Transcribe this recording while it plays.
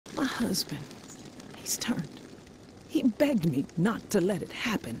My husband, he's turned. He begged me not to let it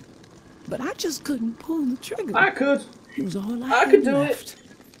happen, but I just couldn't pull the trigger. I could. It was all I I had could do left. it.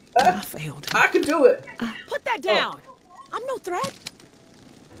 I failed him. I could do it. Put that down. I'm no threat.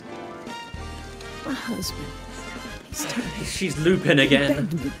 My husband, he's turned. She's looping He again.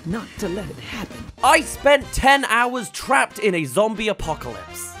 begged me not to let it happen. I spent 10 hours trapped in a zombie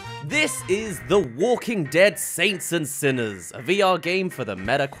apocalypse. This is The Walking Dead Saints and Sinners, a VR game for the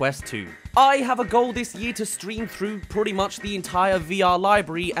Meta Quest 2. I have a goal this year to stream through pretty much the entire VR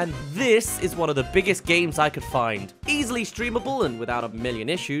library, and this is one of the biggest games I could find. Easily streamable and without a million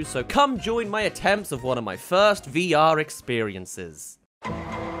issues, so come join my attempts of one of my first VR experiences. Okay.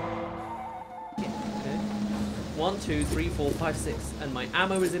 1, 2, 3, 4, 5, 6, and my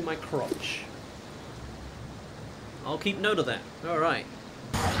ammo is in my crotch. I'll keep note of that. Alright.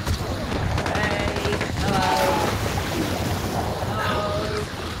 Hey, hello.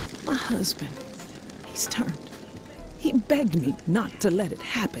 My husband, he's turned. He begged me not to let it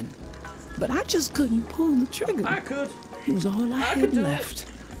happen, but I just couldn't pull the trigger. I could. It was all I could had do left.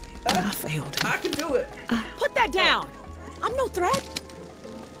 And I failed him. I could do it. Put that down. I'm no threat.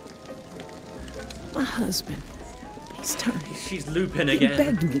 My husband, he's turned. She's looping He again.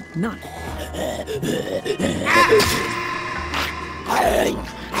 begged me not. I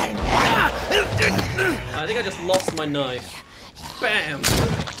think I just lost my knife. Bam!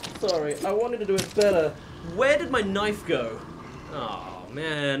 Sorry, I wanted to do it better. Where did my knife go? Oh,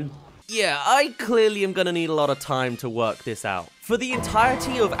 man. Yeah, I clearly am gonna need a lot of time to work this out. For the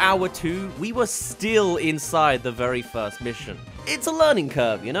entirety of hour 2, we were still inside the very first mission. It's a learning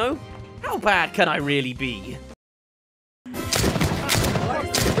curve, you know? How bad can I really be?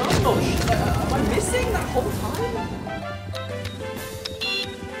 Oh, am I missing that whole time?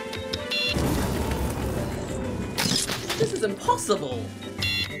 This is impossible!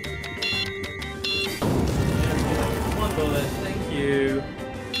 One bullet, thank you.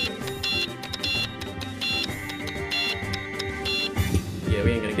 Yeah,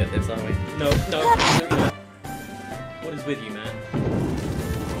 we ain't gonna get this, are we? No. What is with you, man?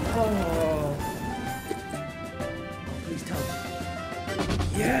 Oh. Please tell me.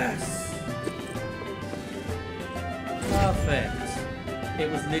 Yes! Perfect. It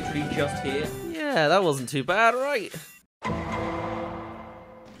was literally just here. Yeah, that wasn't too bad, right?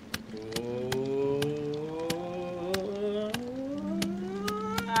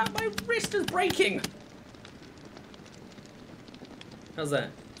 My wrist is breaking! How's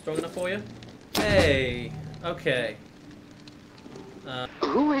that? Strong enough for you? Hey, okay.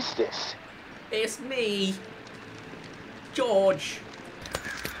 Who is this? It's me, George.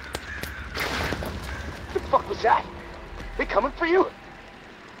 The fuck was that? They coming for you?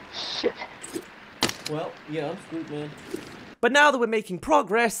 Shit. Well, yeah, I'm screwed, man. But now that we're making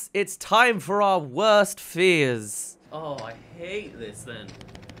progress, it's time for our worst fears. Oh, I hate this then.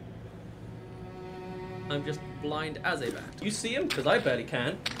 I'm just blind as a bat. You see him? Because I barely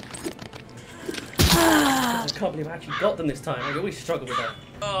can. I can't believe I actually got them this time. I always struggle with that.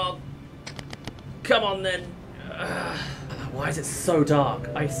 Oh, come on then. Why is it so dark?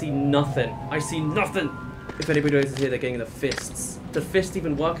 I see nothing. I see nothing. If anybody knows is here, they're getting the fists. Do fists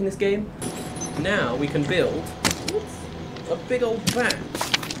even work in this game? Now we can build a big old bat.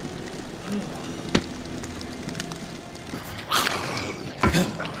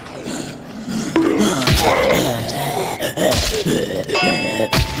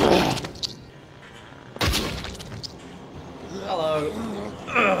 Hello.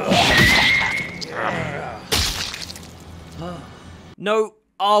 No,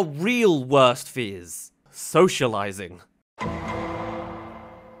 our real worst fears. Socializing.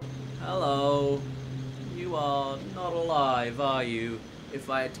 Hello. You are not alive, are you? If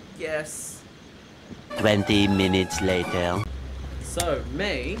I had to guess. 20 minutes later. So,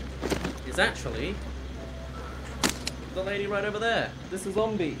 May is actually the lady right over there. This is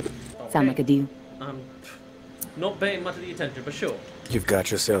Zombie. Sound like a deal. Not paying much of the attention, but sure. You've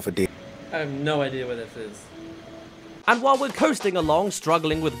got yourself a deal. I have no idea where this is. And while we're coasting along,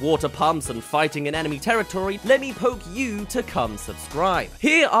 struggling with water pumps and fighting in enemy territory, let me poke you to come subscribe.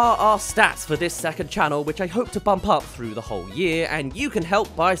 Here are our stats for this second channel, which I hope to bump up through the whole year, and you can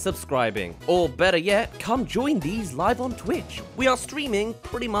help by subscribing. Or better yet, come join these live on Twitch. We are streaming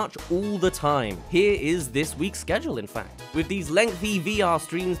pretty much all the time. Here is this week's schedule, in fact, with these lengthy VR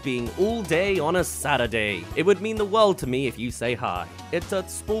streams being all day on a Saturday. It would mean the world to me if you say hi. It's a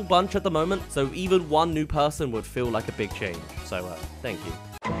small bunch at the moment, so even one new person would feel like a big change. So, thank you.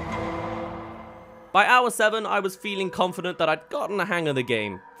 By hour 7, I was feeling confident that I'd gotten the hang of the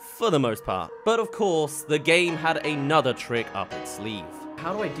game, for the most part. But of course, the game had another trick up its sleeve.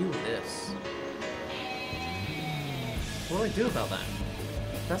 How do I deal with this? What do I do about that?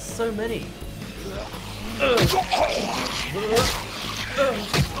 That's so many. Oh.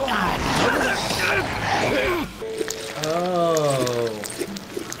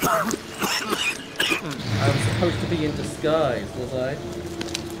 I was supposed to be in disguise, was I?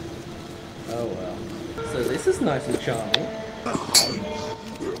 Oh well. So this is nice and charming.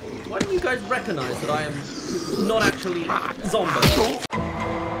 Why don't you guys recognize that I am not actually zombie?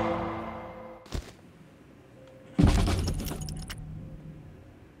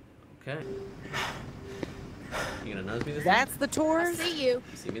 Okay. You gonna nose me this time? That's the tour? See you.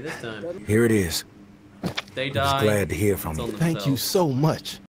 See me this time. Here it is. They I was die. glad to hear from It's on you. themselves. Thank you so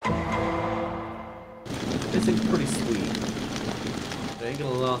much. This thing's pretty sweet. It ain't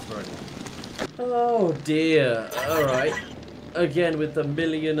gonna last very long. Oh dear. Alright. Again with the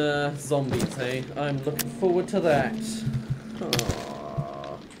millionaire zombies, hey? I'm looking forward to that.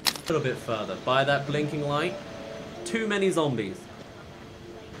 Aww. A little bit further. By that blinking light. Too many zombies.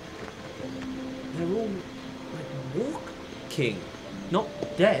 They're all like walking. Not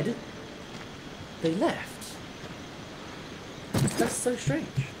dead. They left. That's so strange.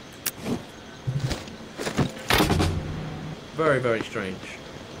 Very, very strange.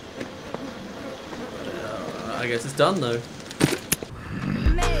 I guess it's done though.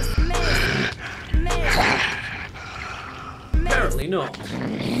 Apparently not. That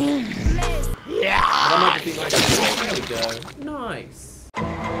might be like, there we go. Nice.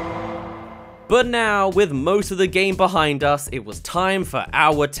 But now, with most of the game behind us, it was time for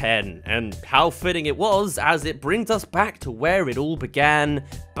hour 10, and how fitting it was as it brings us back to where it all began,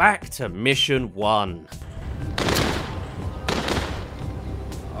 back to mission 1.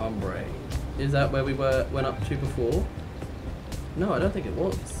 Hombre. Is that where we went up to before? No, I don't think it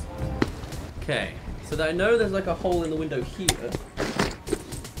was. Okay, so I know there's like a hole in the window here.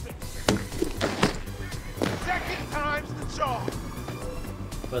 Second time's the charm.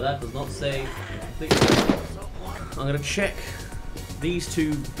 But that does not say. I'm gonna check these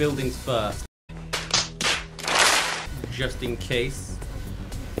two buildings first, just in case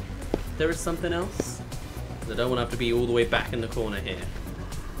there is something else. I don't want to have to be all the way back in the corner here.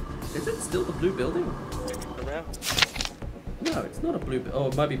 Is it still the blue building? No, it's not a blue. Oh,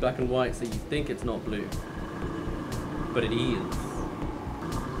 it might be black and white, so you think it's not blue, but it is.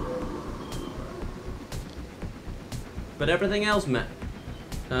 But everything else, man.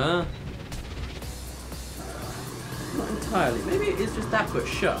 Huh? Not entirely. Maybe it is just that but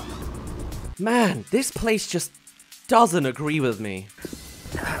shut. Man, this place just doesn't agree with me.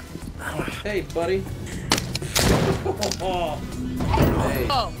 Hey, buddy. Hey.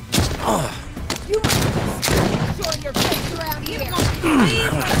 You must showing your face around here.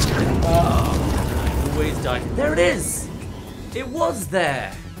 Always die. There it is! It was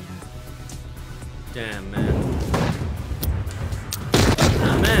there! Damn, man.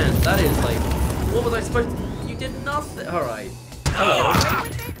 Oh, man, that is like... What was I supposed to... You did nothing. Alright. Hello. Yeah.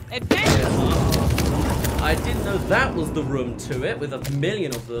 I didn't know that was the room to it with a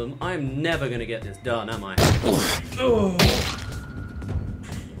million of them. I'm never gonna get this done, am I? Oh.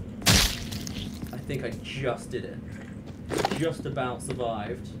 I think I just did it. Just about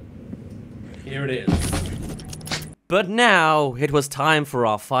survived. Here it is. But now, it was time for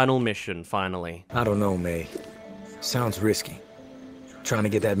our final mission, finally. I don't know, May. Sounds risky. Trying to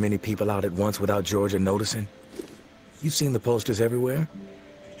get that many people out at once without Georgia noticing. You've seen the posters everywhere.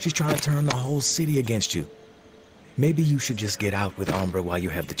 She's trying to turn the whole city against you. Maybe you should just get out with Umbra while you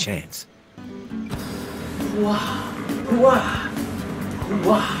have the chance. Wow. Wow.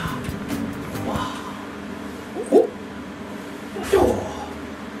 Wow. Wow.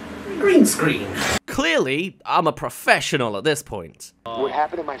 Green screen. Clearly, I'm a professional at this point. What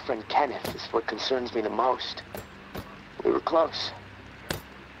happened to my friend Kenneth is what concerns me the most. We were close.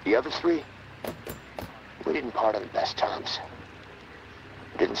 The other three, we didn't part on the best terms.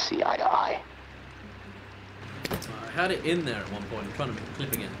 We didn't see eye to eye. I had it in there at one point. I'm trying to make a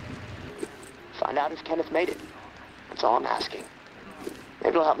clip again. Find out if Kenneth made it. That's all I'm asking. Maybe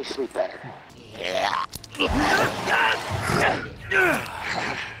it'll help me sleep better.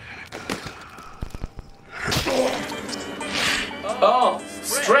 Oh,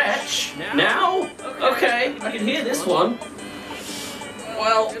 stretch? Now? Okay, I can hear this one.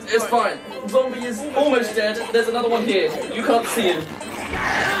 Well, it's fine. Zombie is almost dead. There's another one here. You can't see him.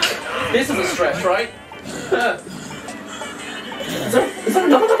 This is a stretch, right? Is there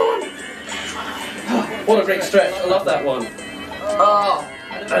another one? What a great stretch. I love that one. Oh,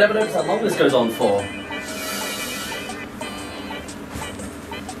 I never noticed how long this goes on for.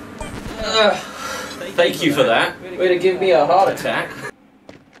 Thank you for that. Way to give me a heart attack.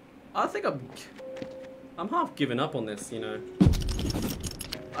 I think I'm half giving up on this, you know.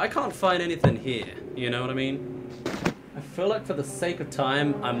 I can't find anything here, you know what I mean? I feel like for the sake of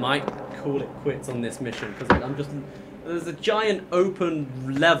time, I might call it quits on this mission, because like, there's a giant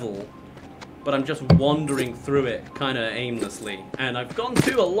open level, but I'm just wandering through it kind of aimlessly, and I've gone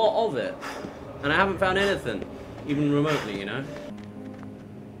through a lot of it, and I haven't found anything, even remotely, you know?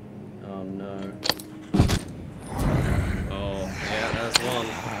 Oh no. Oh, yeah, there's one.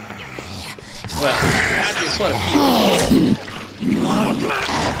 Well, actually quite a few.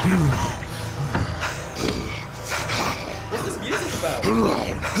 What's this music about?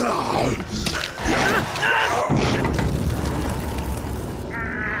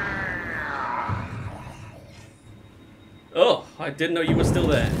 Oh, I didn't know you were still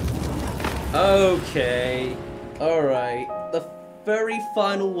there. Okay. Alright. The very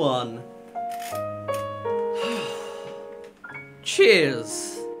final one.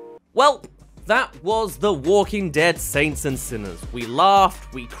 Cheers. Well, that was The Walking Dead Saints and Sinners. We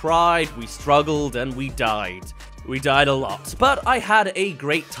laughed, we cried, we struggled, and we died. We died a lot, but I had a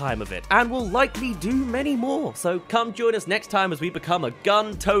great time of it, and will likely do many more, so come join us next time as we become a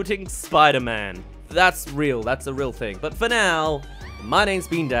gun-toting Spider-Man. That's real, that's a real thing. But for now, my name's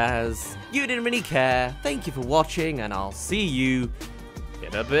been Daz, you didn't really care, thank you for watching, and I'll see you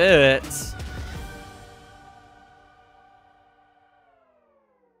in a bit.